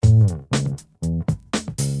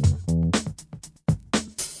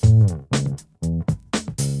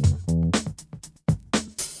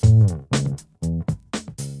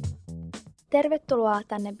Tervetuloa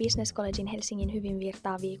tänne Business Collegein Helsingin Hyvin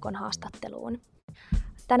virtaa viikon haastatteluun.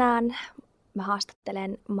 Tänään mä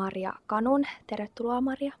haastattelen Marja Kanun. Tervetuloa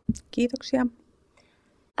Marja. Kiitoksia.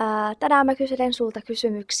 Tänään mä kyselen sulta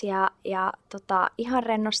kysymyksiä ja ihan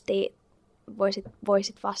rennosti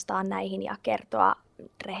voisit vastaa näihin ja kertoa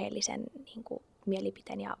rehellisen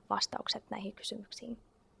mielipiteen ja vastaukset näihin kysymyksiin.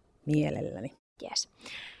 Mielelläni. Yes.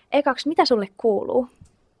 Ekaksi, mitä sulle kuuluu?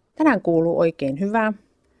 Tänään kuuluu oikein hyvää.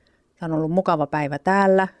 Tämä on ollut mukava päivä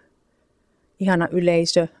täällä. Ihana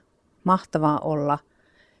yleisö. Mahtavaa olla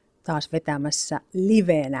taas vetämässä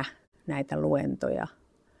livenä näitä luentoja.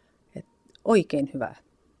 Oikein hyvää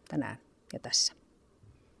tänään ja tässä.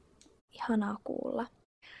 Ihanaa kuulla.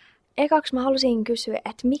 Ekaksi mä halusin kysyä,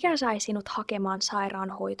 että mikä sai sinut hakemaan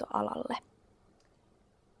sairaanhoitoalalle?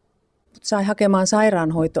 Sai hakemaan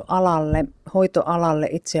hoitoalalle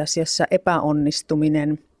itse asiassa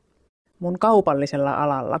epäonnistuminen mun kaupallisella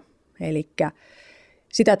alalla. Eli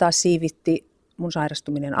sitä taas siivitti mun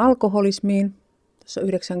sairastuminen alkoholismiin tuossa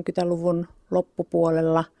 90-luvun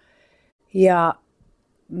loppupuolella. Ja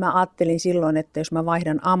mä ajattelin silloin, että jos mä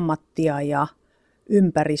vaihdan ammattia ja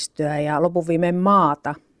ympäristöä ja lopun viimein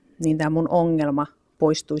maata, niin tämä mun ongelma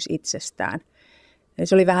poistuisi itsestään. Ja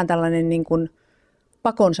se oli vähän tällainen niin kuin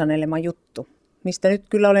pakon sanelema juttu, mistä nyt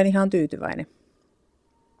kyllä olen ihan tyytyväinen.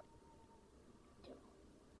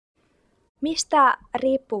 Mistä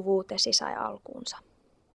riippuvuutesi sai alkuunsa?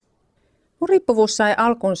 Mun riippuvuus sai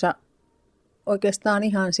alkunsa oikeastaan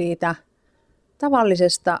ihan siitä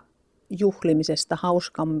tavallisesta juhlimisesta,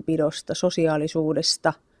 hauskanpidosta,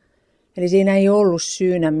 sosiaalisuudesta. Eli siinä ei ollut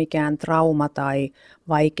syynä mikään trauma tai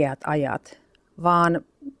vaikeat ajat, vaan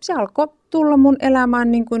se alkoi tulla mun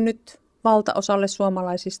elämään niin kuin nyt valtaosalle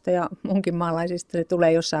suomalaisista ja munkin maalaisista. Se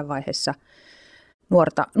tulee jossain vaiheessa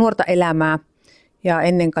nuorta elämää ja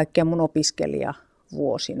ennen kaikkea mun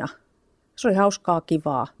opiskelijavuosina. Se oli hauskaa,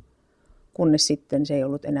 kivaa, kunnes sitten se ei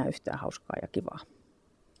ollut enää yhtään hauskaa ja kivaa.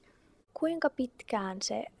 Kuinka pitkään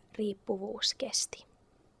se riippuvuus kesti?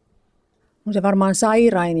 Se varmaan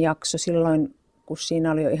sairain jakso silloin, kun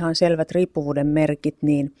siinä oli jo ihan selvät riippuvuuden merkit,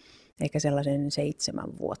 niin ehkä sellaisen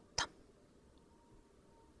 7 vuotta.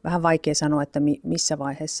 Vähän vaikea sanoa, että missä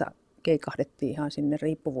vaiheessa keikahdettiin ihan sinne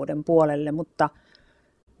riippuvuuden puolelle, mutta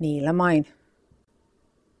niillä main.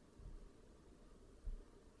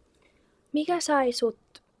 Mikä sai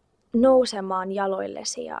sut nousemaan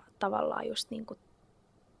jaloillesi ja tavallaan just niin kuin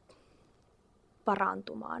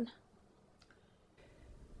parantumaan?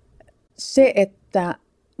 Se, että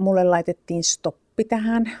mulle laitettiin stoppi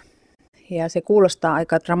tähän, ja se kuulostaa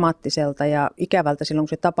aika dramaattiselta ja ikävältä silloin, kun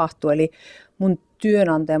se tapahtui. Eli mun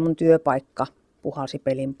työnantaja, mun työpaikka puhalsi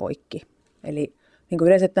pelin poikki. Eli niin kuin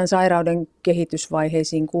yleensä tämän sairauden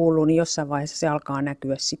kehitysvaiheisiin kuuluu, niin jossain vaiheessa se alkaa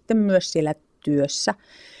näkyä sitten myös siellä työssä.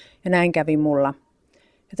 Ja näin kävi mulla.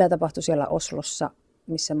 Ja tämä tapahtui siellä Oslossa,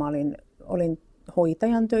 missä mä olin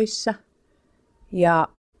hoitajan töissä. Ja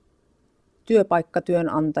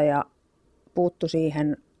työnantaja puuttui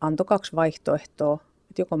siihen, antoi 2 vaihtoehtoa,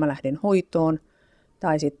 että joko mä lähden hoitoon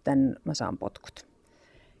tai sitten mä saan potkut.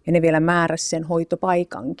 Ja ne vielä määräsi sen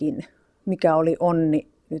hoitopaikankin, mikä oli onni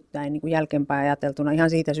nyt näin niin kuin jälkeenpäin ajateltuna ihan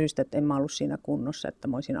siitä syystä, että en mä ollut siinä kunnossa, että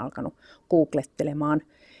mä olisin alkanut googlettelemaan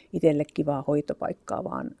itselle kivaa hoitopaikkaa,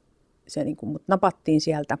 vaan se niin kuin mut napattiin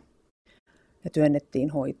sieltä ja työnnettiin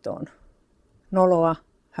hoitoon. Noloa,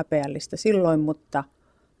 häpeällistä silloin, mutta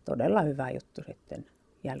todella hyvä juttu sitten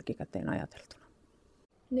jälkikäteen ajateltuna.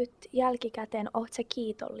 Nyt jälkikäteen, ootko sä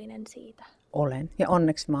kiitollinen siitä? Olen. Ja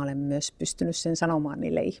onneksi mä olen myös pystynyt sen sanomaan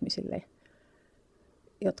niille ihmisille,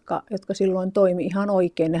 jotka silloin toimi ihan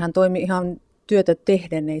oikein. Nehän toimi ihan työtä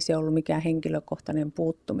tehden, ei se ollut mikään henkilökohtainen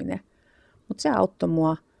puuttuminen. Mutta se auttoi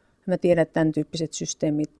mua. Mä tiedän, että tämän tyyppiset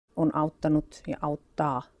systeemit on auttanut ja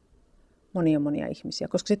auttaa monia ihmisiä,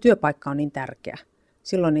 koska se työpaikka on niin tärkeä.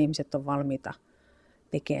 Silloin ne ihmiset on valmiita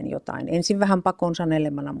tekemään jotain. Ensin vähän pakon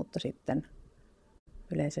sanelemana, mutta sitten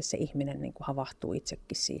yleensä se ihminen niin kuin havahtuu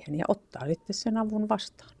itsekin siihen ja ottaa sitten sen avun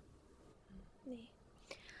vastaan.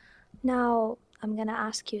 Now I'm gonna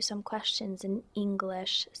ask you some questions in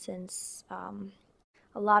English since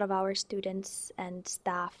a lot of our students and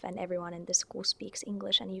staff and everyone in the school speaks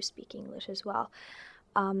English and you speak English as well.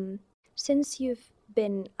 Since you've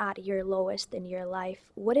been at your lowest in your life,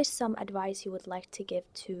 what is some advice you would like to give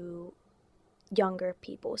to younger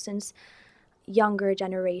people? Since younger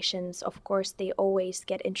generations, of course, they always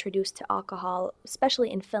get introduced to alcohol,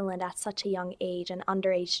 especially in Finland at such a young age, and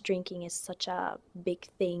underage drinking is such a big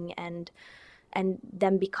thing, and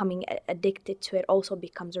them becoming addicted to it also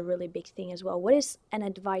becomes a really big thing as well. What is an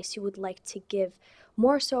advice you would like to give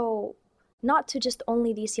more so not to just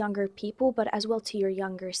only these younger people, but as well to your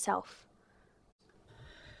younger self?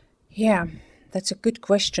 Yeah, that's a good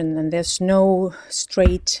question, and there's no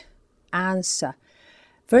straight answer.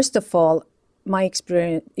 First of all, my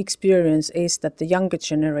experience is that the younger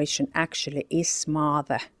generation actually is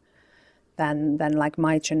smarter than like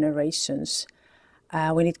my generations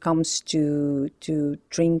when it comes to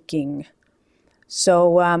drinking.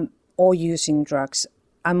 So or using drugs.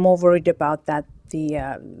 I'm more worried about that.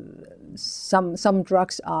 Some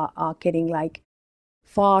drugs are getting like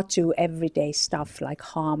far too everyday stuff, like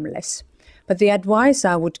harmless. But the advice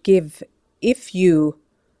I would give, if you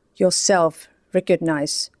yourself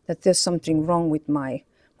recognize that there's something wrong with my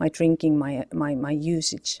drinking, my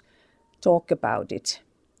usage, talk about it.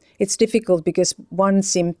 It's difficult because one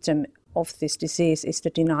symptom of this disease is the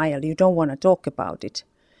denial. You don't want to talk about it.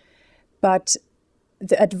 But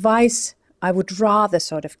the advice I would rather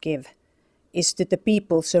sort of give is to the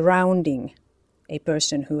people surrounding a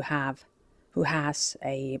person who has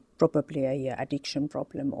probably a addiction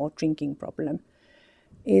problem or drinking problem,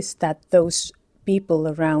 is that those people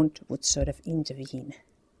around would sort of intervene.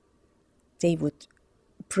 They would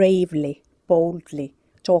bravely, boldly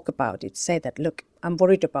talk about it, say that, look, I'm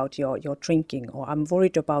worried about your drinking, or I'm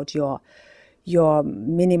worried about your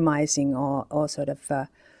minimizing or sort of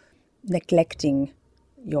neglecting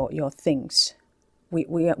your things.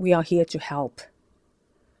 We are here to help,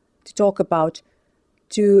 to talk about,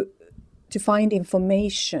 to find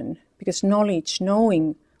information, because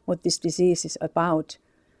knowing what this disease is about,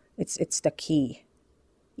 it's the key.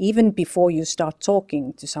 Even before you start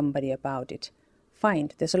talking to somebody about it,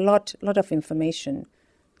 there's a lot of information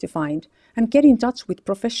to find, and get in touch with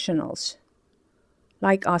professionals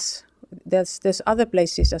like us. There's other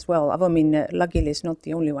places as well. Avomin luckily is not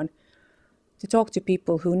the only one. To talk to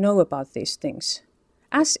people who know about these things,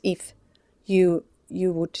 as if you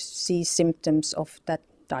would see symptoms of that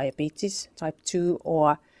diabetes type 2,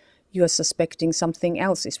 or you are suspecting something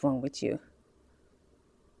else is wrong with you.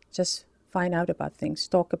 Just find out about things,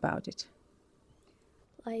 talk about it.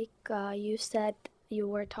 Like you said, you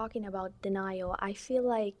were talking about denial. I feel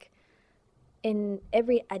like in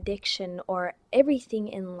every addiction or everything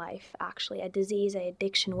in life, actually, a disease, an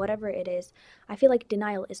addiction, whatever it is, I feel like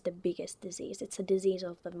denial is the biggest disease. It's a disease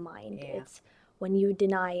of the mind. Yeah. It's when you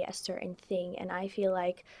deny a certain thing. And I feel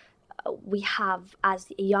like we have,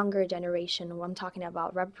 as a younger generation, what I'm talking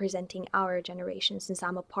about, representing our generation, since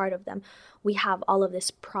I'm a part of them, we have all of this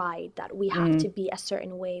pride that we have to be a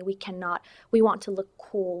certain way. We want to look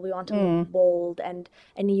cool, we want to look bold and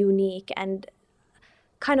unique, and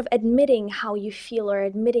kind of admitting how you feel or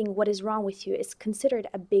admitting what is wrong with you is considered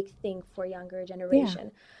a big thing for younger generation.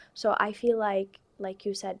 Yeah. So I feel like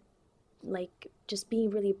you said, like just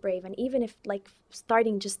being really brave, and even if like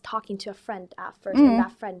starting just talking to a friend at first, and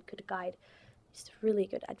that friend could guide, it's really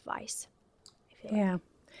good advice, I feel. Yeah,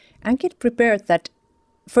 and get prepared that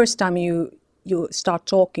first time you start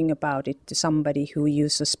talking about it to somebody who you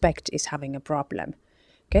suspect is having a problem,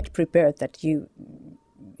 get prepared that you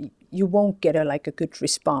won't get a good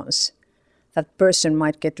response. That person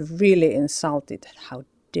might get really insulted. How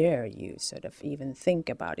dare you sort of even think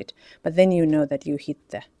about it? But then you know that you hit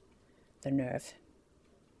the nerve.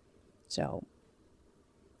 So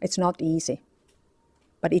it's not easy,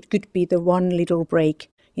 but it could be the one little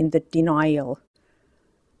break in the denial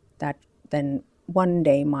that then one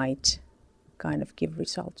day might kind of give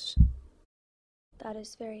results. That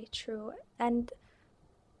is very true. And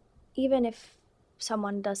even if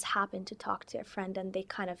someone does happen to talk to a friend and they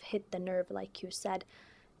kind of hit the nerve, like you said,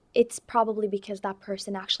 it's probably because that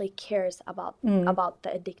person actually cares about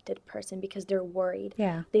the addicted person, because they're worried.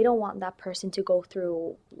 Yeah. They don't want that person to go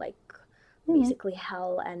through basically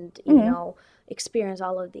hell and you know, experience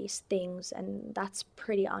all of these things, and that's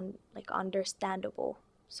pretty understandable.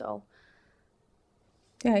 So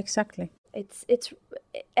yeah, exactly. It's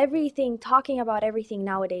everything. Talking about everything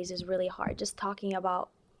nowadays is really hard. Just talking about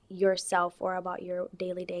yourself or about your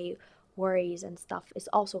day worries and stuff is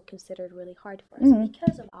also considered really hard for us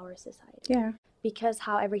because of our society. Yeah. Because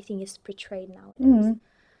how everything is portrayed nowadays.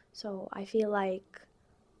 So I feel like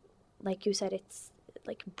you said, it's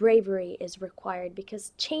like bravery is required,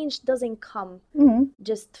 because change doesn't come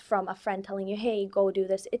just from a friend telling you, hey, go do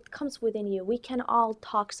this. It comes within you. We can all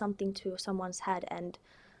talk something to someone's head and,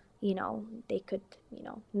 you know, they could, you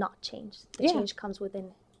know, not change. The change comes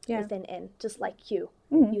within in, just like you.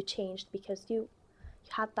 You changed because you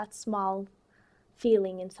had that small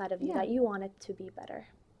feeling inside of you that you wanted to be better.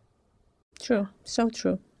 True. So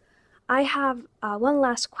true. I have one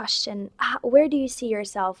last question. Where do you see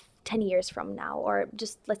yourself 10 years from now, or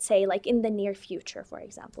just let's say like in the near future, for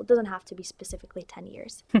example? It doesn't have to be specifically 10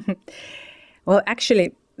 years. Well,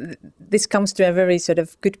 actually, this comes to a very sort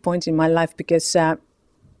of good point in my life, because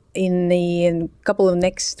in the couple of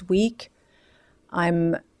next week,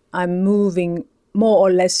 I'm moving more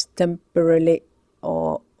or less temporarily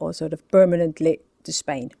or sort of permanently to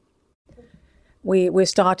Spain. We're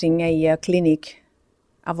starting a clinic.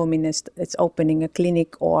 Avomines is opening a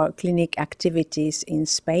clinic or clinic activities in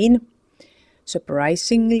Spain.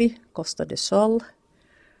 Surprisingly, Costa del Sol,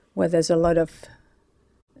 where there's a lot of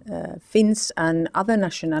Finns and other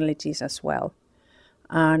nationalities as well.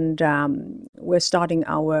 And we're starting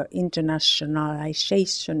our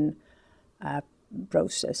internationalization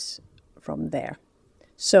process from there.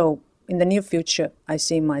 So in the near future, I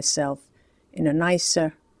see myself in a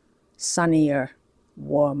nicer, sunnier,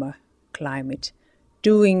 warmer climate,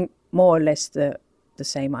 doing more or less the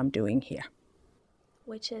same I'm doing here.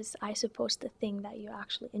 Which is, I suppose, the thing that you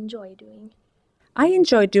actually enjoy doing. I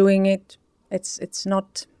enjoy doing it. It's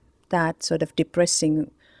not that sort of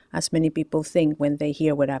depressing as many people think when they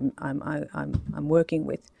hear what I'm working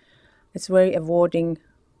with. It's very rewarding,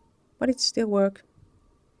 but it's still work.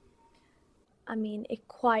 I mean, it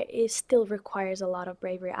still requires a lot of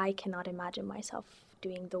bravery. I cannot imagine myself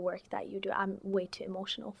doing the work that you do. I'm way too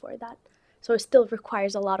emotional for that. So it still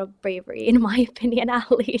requires a lot of bravery, in my opinion,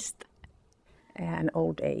 at least. And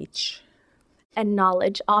old age. And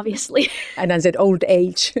knowledge, obviously. And I said old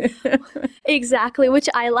age. Exactly, which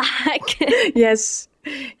I lack. Yes,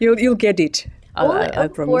 you'll get it. I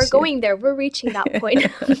promise. We're going there. We're reaching that point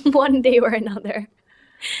one day or another.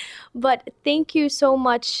 But thank you so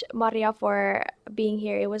much, Maria, for being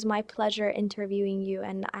here. It was my pleasure interviewing you,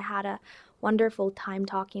 and I had a wonderful time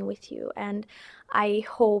talking with you. And I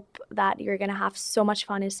hope that you're going to have so much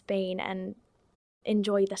fun in Spain and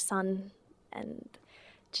enjoy the sun and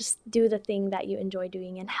just do the thing that you enjoy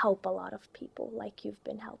doing and help a lot of people like you've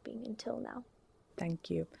been helping until now. Thank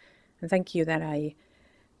you. And thank you that I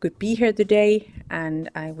could be here today, and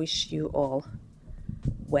I wish you all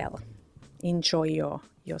well. Enjoy your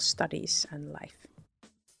studies and life.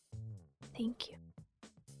 Thank you.